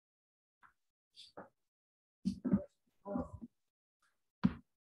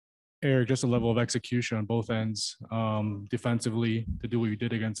Eric, just a level of execution on both ends, defensively to do what you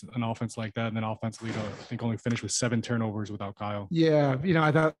did against an offense like that, and then offensively to, I think, only finish with 7 turnovers without Kyle. Yeah,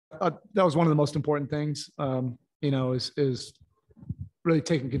 I thought that was one of the most important things. Is really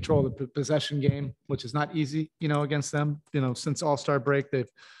taking control of the possession game, which is not easy, against them. Since All-Star break, they've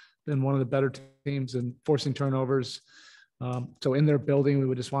been one of the better teams in forcing turnovers. So in their building, we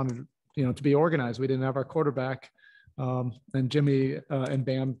would just wanted, to be organized. We didn't have our quarterback. And Jimmy and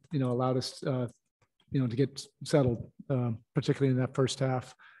Bam, allowed us, to get settled, particularly in that first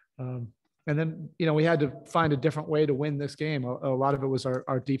half. And then, we had to find a different way to win this game. A lot of it was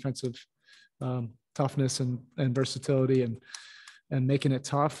our defensive toughness and versatility and making it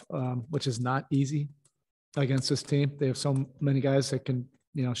tough, which is not easy against this team. They have so many guys that can,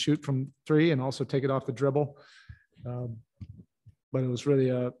 shoot from 3 and also take it off the dribble. But it was really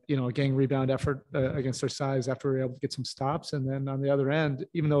a gang rebound effort against their size after we were able to get some stops. And then on the other end,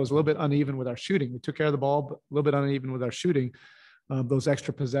 even though it was a little bit uneven with our shooting, we took care of the ball, but a little bit uneven with our shooting. Those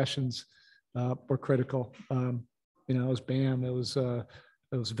extra possessions were critical. It was Bam, it was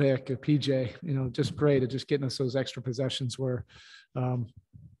Vic, PJ, just great at just getting us those extra possessions where,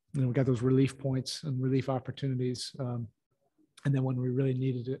 we got those relief points and relief opportunities. And then when we really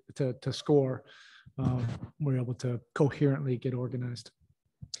needed it to score, we're able to coherently get organized.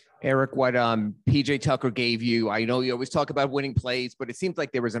 Erik, what PJ Tucker gave you, I know you always talk about winning plays, but it seems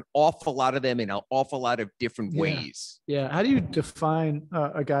like there was an awful lot of them in an awful lot of different ways. Yeah. How do you define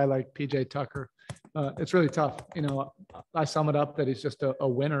a guy like PJ Tucker? It's really tough. I sum it up that he's just a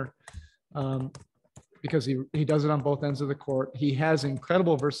winner because he does it on both ends of the court. He has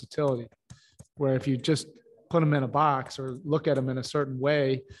incredible versatility where if you just put him in a box or look at him in a certain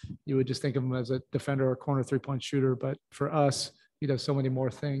way, you would just think of him as a defender or corner 3-point shooter. But for us, he does so many more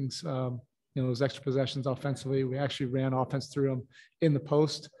things. Those extra possessions offensively, we actually ran offense through him in the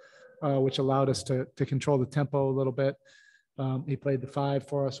post, which allowed us to control the tempo a little bit. He played the 5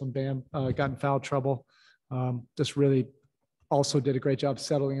 for us when Bam got in foul trouble. Just really also did a great job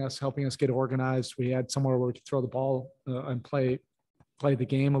settling us, helping us get organized. We had somewhere where we could throw the ball and play the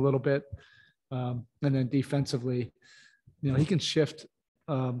game a little bit. And then defensively, he can shift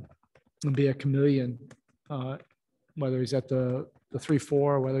and be a chameleon, whether he's at the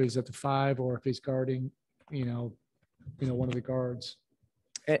 3-4, whether he's at the 5, or if he's guarding, one of the guards.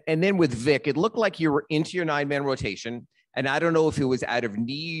 And then with Vic, it looked like you were into your 9-man rotation. And I don't know if it was out of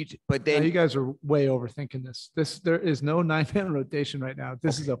need, but then you guys are way overthinking this. There is no 9-man rotation right now.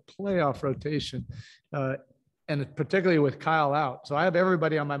 This is a playoff rotation. And particularly with Kyle out. So I have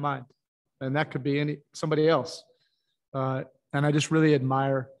everybody on my mind. And that could be somebody else. And I just really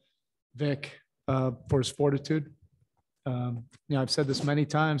admire Vic for his fortitude. I've said this many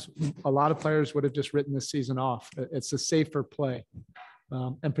times. A lot of players would have just written this season off. It's a safer play.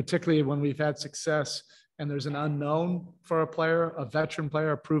 And particularly when we've had success and there's an unknown for a player, a veteran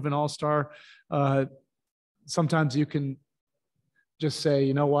player, a proven all-star, sometimes you can just say,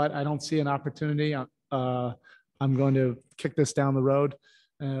 you know what, I don't see an opportunity. I'm going to kick this down the road.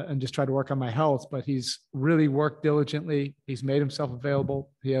 And just try to work on my health, but he's really worked diligently. He's made himself available.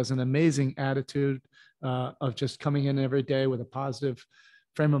 He has an amazing attitude of just coming in every day with a positive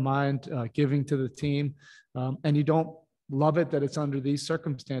frame of mind, giving to the team. And you don't love it that it's under these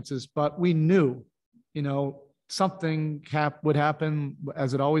circumstances, but we knew, something would happen,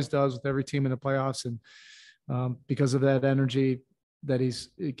 as it always does with every team in the playoffs. And because of that energy that he's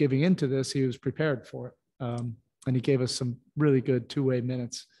giving into this, he was prepared for it. And he gave us some really good 2-way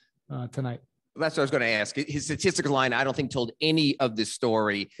minutes tonight. That's what I was going to ask. His statistical line, I don't think, told any of this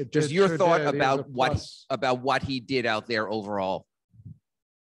story. Just your thought about what he did out there overall.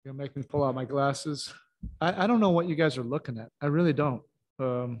 You're going to make me pull out my glasses. I don't know what you guys are looking at. I really don't.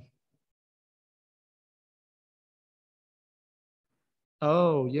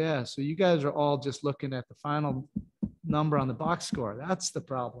 Oh, yeah. So you guys are all just looking at the final number on the box score. That's the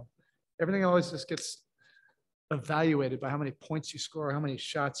problem. Everything always just gets evaluated by how many points you score, how many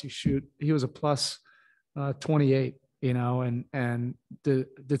shots you shoot. He was a plus 28, and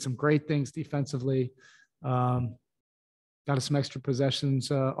did some great things defensively. Got us some extra possessions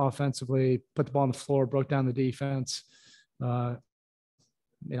offensively, put the ball on the floor, broke down the defense.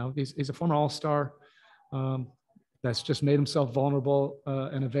 He's a former all-star that's just made himself vulnerable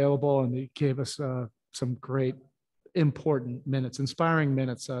and available, and he gave us some great, important minutes, inspiring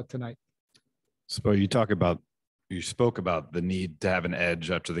minutes tonight. So you spoke about the need to have an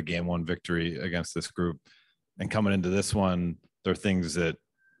edge after the game 1 victory against this group, and coming into this one, there are things that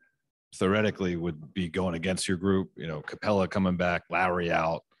theoretically would be going against your group. Capella coming back, Lowry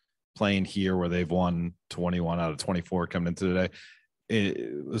out, playing here where they've won 21 out of 24 coming into today.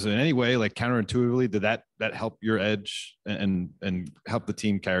 was it in any way like counterintuitively, did that help your edge and help the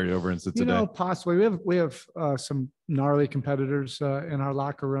team carry it over into today? Possibly. We have some gnarly competitors in our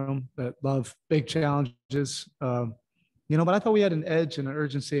locker room that love big challenges. But I thought we had an edge and an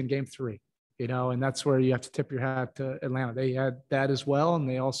urgency in game 3, and that's where you have to tip your hat to Atlanta. They had that as well, and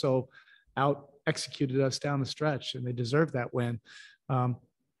they also out executed us down the stretch, and they deserved that win.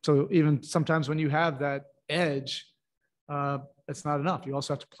 So even sometimes when you have that edge, it's not enough. You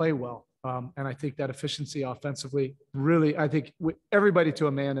also have to play well. And I think that efficiency offensively really, everybody to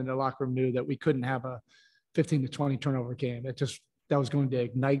a man in the locker room knew that we couldn't have a 15 to 20 turnover game. That was going to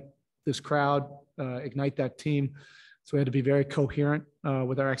ignite this crowd, ignite that team. So we had to be very coherent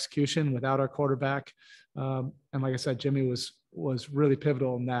with our execution without our quarterback. And like I said, Jimmy was really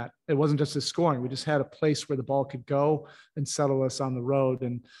pivotal in that. It wasn't just his scoring. We just had a place where the ball could go and settle us on the road.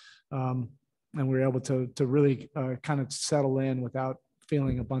 And we were able to really kind of settle in without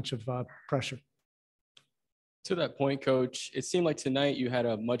feeling a bunch of pressure. To that point, Coach, it seemed like tonight you had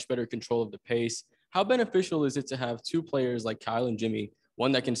a much better control of the pace. How beneficial is it to have two players like Kyle and Jimmy,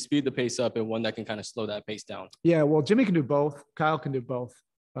 one that can speed the pace up and one that can kind of slow that pace down? Yeah, well, Jimmy can do both. Kyle can do both.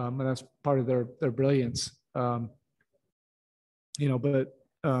 And that's part of their brilliance. But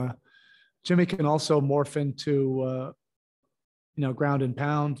Jimmy can also morph into, ground and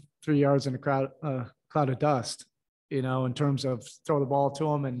pound, 3 yards in a cloud of dust, in terms of throw the ball to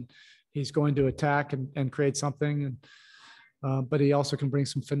him and he's going to attack and create something. And but he also can bring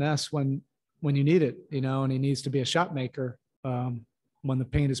some finesse when you need it, and he needs to be a shot maker when the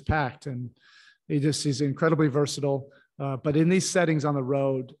paint is packed. And he's incredibly versatile. But in these settings on the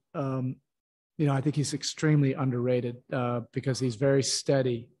road, I think he's extremely underrated because he's very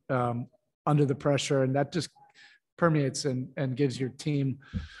steady under the pressure, and that just permeates and gives your team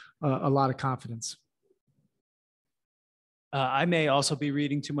a lot of confidence. I may also be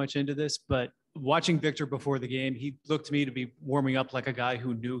reading too much into this, but watching Victor before the game, he looked to me to be warming up like a guy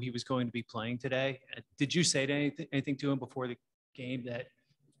who knew he was going to be playing today. Did you say anything to him before the game that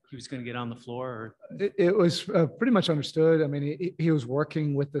he was going to get on the floor? Or? It was pretty much understood. I mean, he was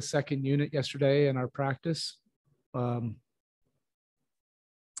working with the second unit yesterday in our practice. Going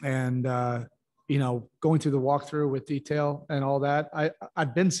through the walkthrough with detail and all that.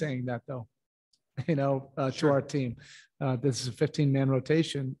 I've been saying that though, to our team. This is a 15-man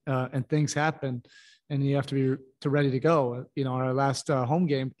rotation and things happen and you have to be ready to go. Our last home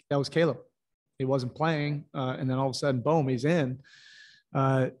game, that was Caleb. He wasn't playing. And then all of a sudden, boom, he's in.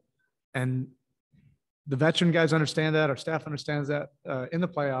 And the veteran guys understand that. Our staff understands that. In the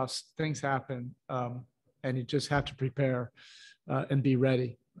playoffs, things happen. And you just have to prepare and be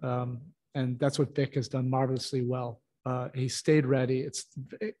ready. And that's what Vic has done marvelously well. He stayed ready.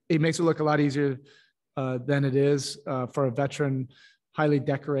 It makes it look a lot easier than it is for a veteran, highly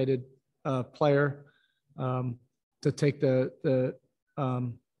decorated player to take the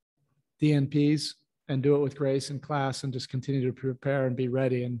DNPs and do it with grace and class and just continue to prepare and be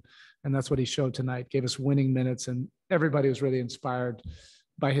ready. And that's what he showed tonight. Gave us winning minutes, and everybody was really inspired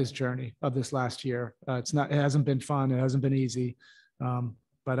by his journey of this last year. It hasn't been fun. It hasn't been easy,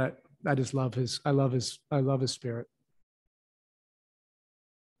 but I just love I love his spirit.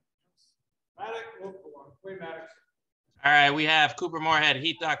 All right, we have Cooper Moorhead,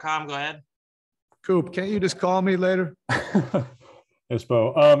 Heat.com. Go ahead. Coop, can't you just call me later? Yes,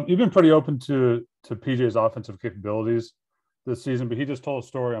 Bo. You've been pretty open to PJ's offensive capabilities this season, but he just told a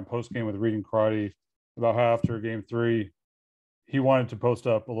story on postgame with Reading Karate about how after game 3, he wanted to post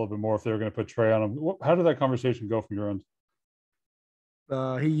up a little bit more if they were going to put Trey on him. How did that conversation go from your end?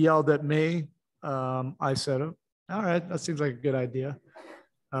 He yelled at me. I said, all right, that seems like a good idea.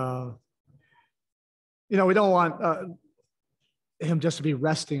 We don't want him just to be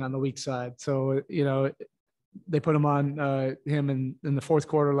resting on the weak side. So, they put him on him in the fourth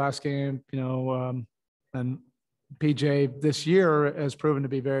quarter last game, and PJ this year has proven to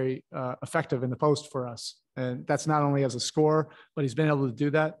be very effective in the post for us. And that's not only as a scorer, but he's been able to do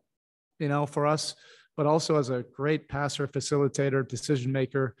that, for us, but also as a great passer, facilitator, decision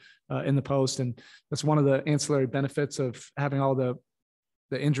maker in the post. And that's one of the ancillary benefits of having all the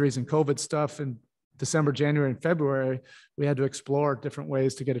injuries and COVID stuff. And December, January, and February, we had to explore different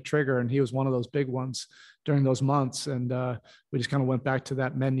ways to get a trigger. And he was one of those big ones during those months. And we just kind of went back to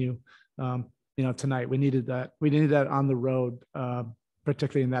that menu, tonight. We needed that. We needed that on the road,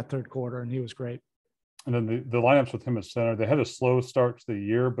 particularly in that third quarter. And he was great. And then the lineups with him at center, they had a slow start to the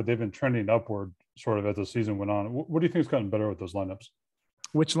year, but they've been trending upward sort of as the season went on. What do you think has gotten better with those lineups?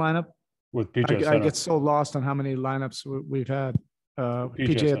 Which lineup? With PJ at center. I get so lost on how many lineups we've had.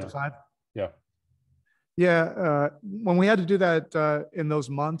 PJ at the 5? Yeah. Yeah, when we had to do that in those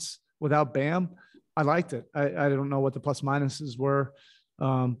months without Bam, I liked it. I don't know what the plus minuses were,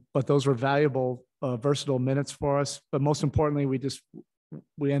 but those were valuable, versatile minutes for us. But most importantly,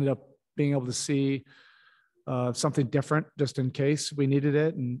 we ended up being able to see something different just in case we needed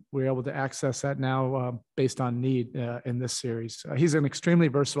it, and we're able to access that now based on need in this series. He's an extremely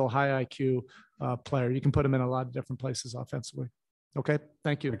versatile, high IQ player. You can put him in a lot of different places offensively. Okay,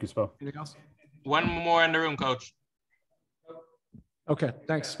 thank you. Thank you, Spo. Anything else? One more in the room, coach. Okay,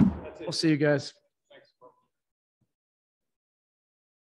 thanks. We'll see you guys.